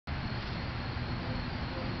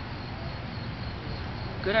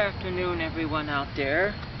Good afternoon, everyone out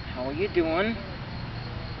there. How are you doing?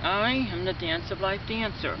 I am the Dance of Life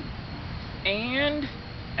dancer. And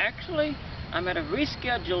actually, I'm at a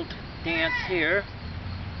rescheduled dance here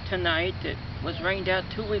tonight that was rained out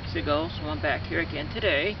 2 weeks ago, so I'm back here again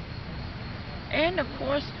today. And of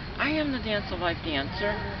course, I am the Dance of Life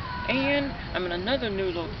dancer. And I'm in another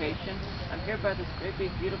new location. I'm here by this great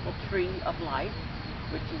big beautiful tree of life,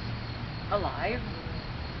 which is alive.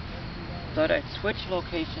 Thought I'd switch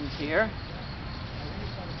locations here.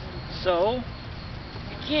 So,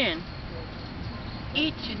 again,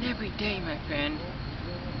 each and every day, my friend,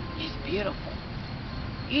 is beautiful.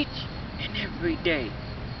 Each and every day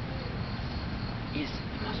is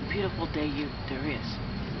the most beautiful day there is.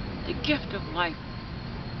 The gift of life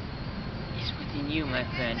is within you, my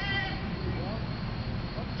friend.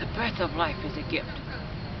 The breath of life is a gift.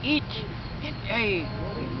 Each and every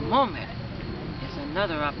moment is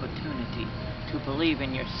another opportunity to believe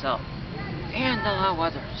in yourself and allow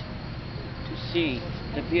others to see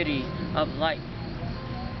the beauty of life.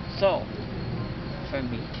 So, from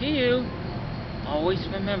me to you, always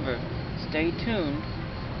remember, stay tuned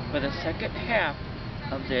for the second half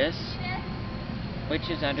of this, which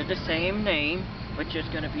is under the same name, which is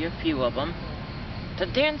going to be a few of them, the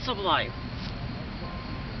Dance of Life.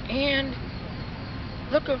 And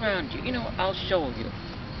look around you. I'll show you.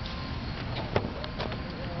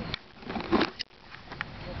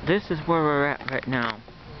 This is where we're at right now.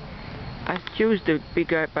 I choose to be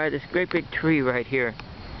guided by this great big tree right here.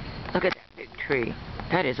 Look at that big tree.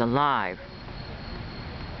 That is alive.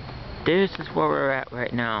 This is where we're at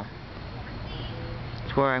right now.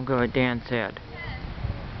 It's where I'm going to dance at.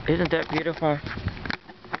 Isn't that beautiful?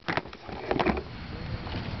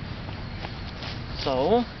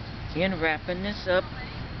 So, in wrapping this up,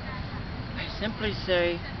 I simply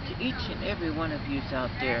say to each and every one of you out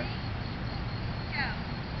there,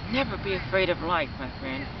 never be afraid of life, my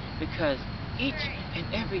friend, because each and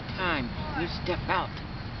every time you step out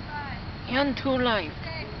into life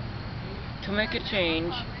to make a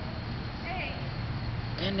change,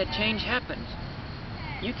 then the change happens.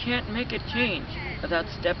 You can't make a change without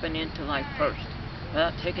stepping into life first,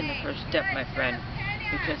 without taking the first step, my friend,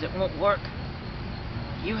 because it won't work.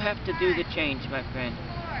 You have to do the change, my friend.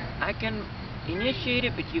 I can initiate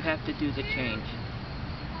it, but you have to do the change.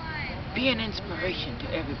 Be an inspiration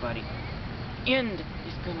to everybody. End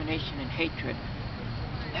discrimination and hatred.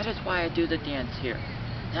 That is why I do the dance here.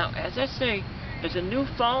 Now, as I say, there's a new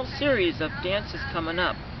fall series of dances coming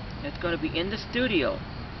up. It's going to be in the studio.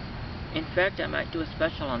 In fact, I might do a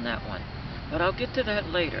special on that one. But I'll get to that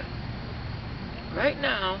later. Right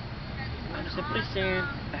now, I'm simply saying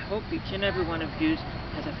I hope each and every one of you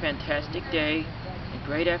has a fantastic day, a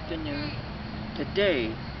great afternoon.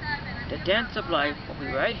 Today, the Dance of Life will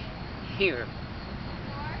be right here.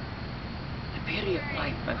 The beauty of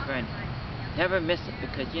life, my friend. Never miss it,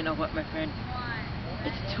 because you know what, my friend?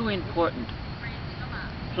 It's too important.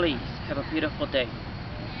 Please have a beautiful day.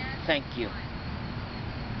 Thank you.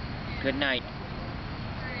 Good night.